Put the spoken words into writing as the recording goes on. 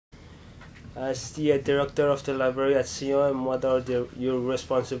as the director of the library at COM, what are your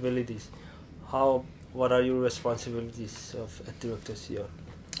responsibilities? What are your responsibilities of a director COM?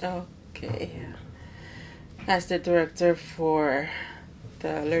 Okay. As the director for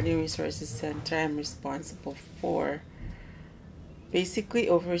the Learning Resources Center, I'm responsible for basically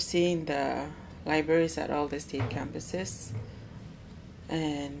overseeing the libraries at all the state campuses,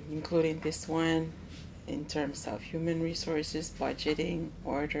 and including this one in terms of human resources, budgeting,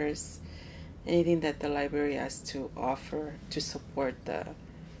 orders, anything that the library has to offer to support the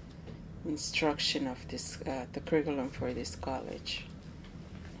instruction of this, the curriculum for this college.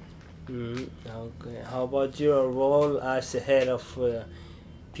 Okay. How about your role as the head of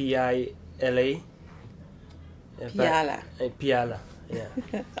PILA? Piala. Piala,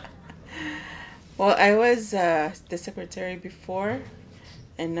 yeah. Well, I was the secretary before,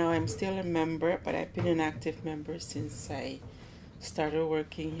 and now I'm still a member, but I've been an active member since I started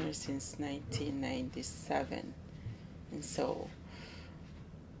working here since 1997. And so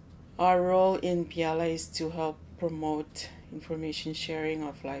our role in Piala is to help promote information sharing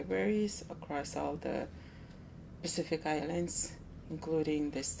of libraries across all the Pacific Islands,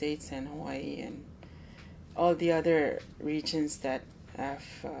 including the States and Hawaii and all the other regions that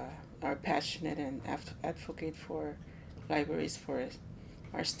are passionate and advocate for libraries for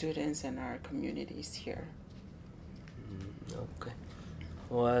our students and our communities here. Okay.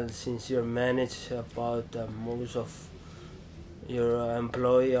 Well, since you're managed about most of your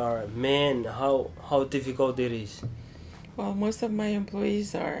employee are men, how difficult it is? Well, most of my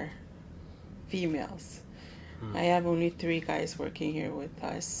employees are females. I have only 3 guys working here with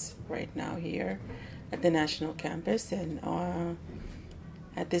us right now here at the national campus, and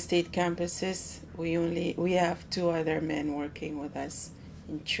at the state campuses we have 2 other men working with us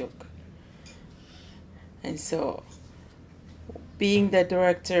in Chuk. And so being the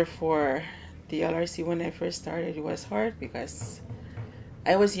director for the LRC when I first started, it was hard because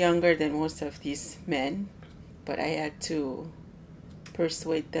I was younger than most of these men, but I had to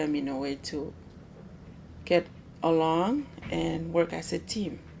persuade them in a way to get along and work as a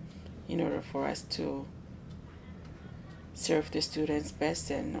team in order for us to serve the students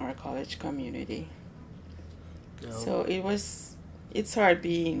best in our college community. So it's hard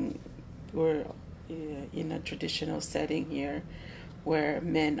we're in a traditional setting here where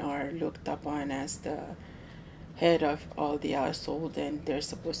men are looked upon as the head of all the household and they're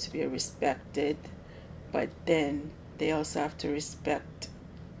supposed to be respected, but then they also have to respect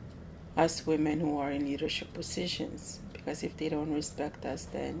us women who are in leadership positions, because if they don't respect us,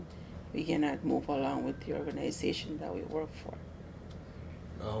 then we cannot move along with the organization that we work for.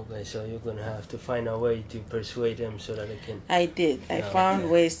 Okay, so you're gonna have to find a way to persuade them so that they can. I did. I found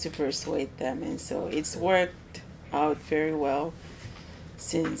ways to persuade them, and so it's worked out very well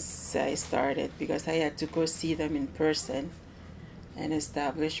since I started, because I had to go see them in person and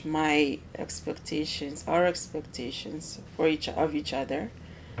establish my expectations, our expectations for each other,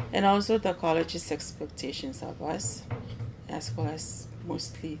 and also the college's expectations of us, as well as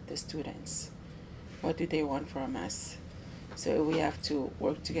mostly the students. What do they want from us? So we have to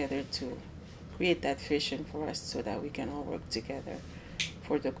work together to create that vision for us so that we can all work together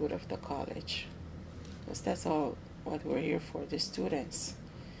for the good of the college. Because that's all what we're here for, the students.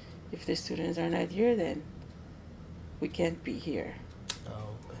 If the students are not here, then we can't be here.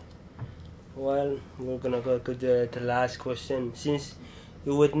 Okay. Well, we're gonna go to the last question. Since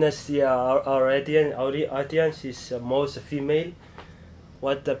you witnessed our audience is most female,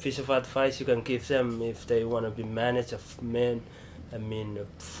 what the piece of advice you can give them if they want to be managed of men? I mean,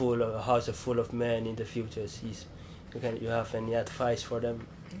 a house full of men in the future. You have any advice for them?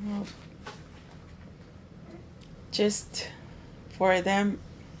 Well, just for them,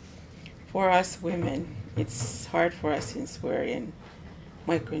 for us women, it's hard for us since we're in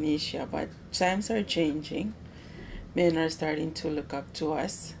Micronesia, but times are changing. Men are starting to look up to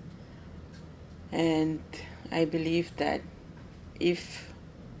us, and I believe that if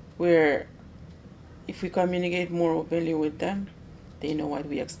we communicate more openly with them, they know what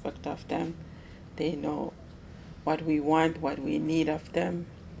we expect of them, they know what we want, what we need of them,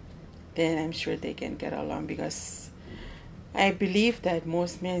 then I'm sure they can get along, because I believe that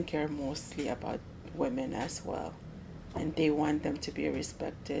most men care mostly about women as well, and they want them to be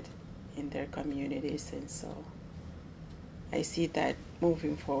respected in their communities. And so I see that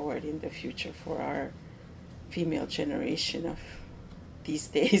moving forward in the future for our female generation of these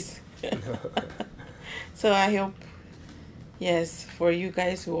days. So I hope, yes, for you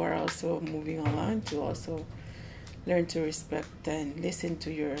guys who are also moving along, to also learn to respect and listen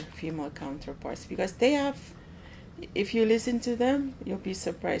to your female counterparts, because they have if you listen to them, you'll be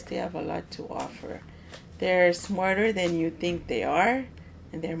surprised. They have a lot to offer. They're smarter than you think they are,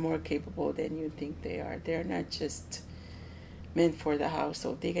 and they're more capable than you think they are. They're not just meant for the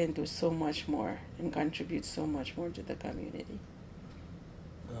household. They can do so much more and contribute so much more to the community.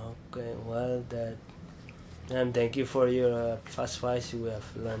 Okay, well, thank you for your advice. We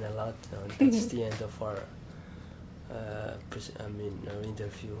have learned a lot. That's the end of our our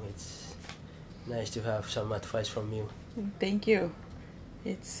interview. It's nice to have some advice from you. Thank you.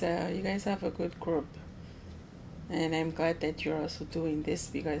 It's you guys have a good group, and I'm glad that you're also doing this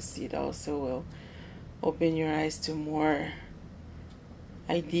because it also will open your eyes to more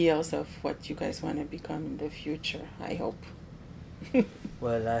ideals of what you guys want to become in the future, I hope.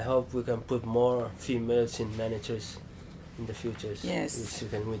 Well, I hope we can put more females in managers in the future. Yes. Which you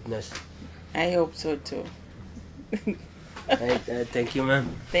can witness. I hope so too. Thank you, ma'am.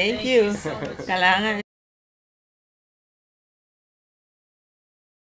 Thank you. So much. Kailangan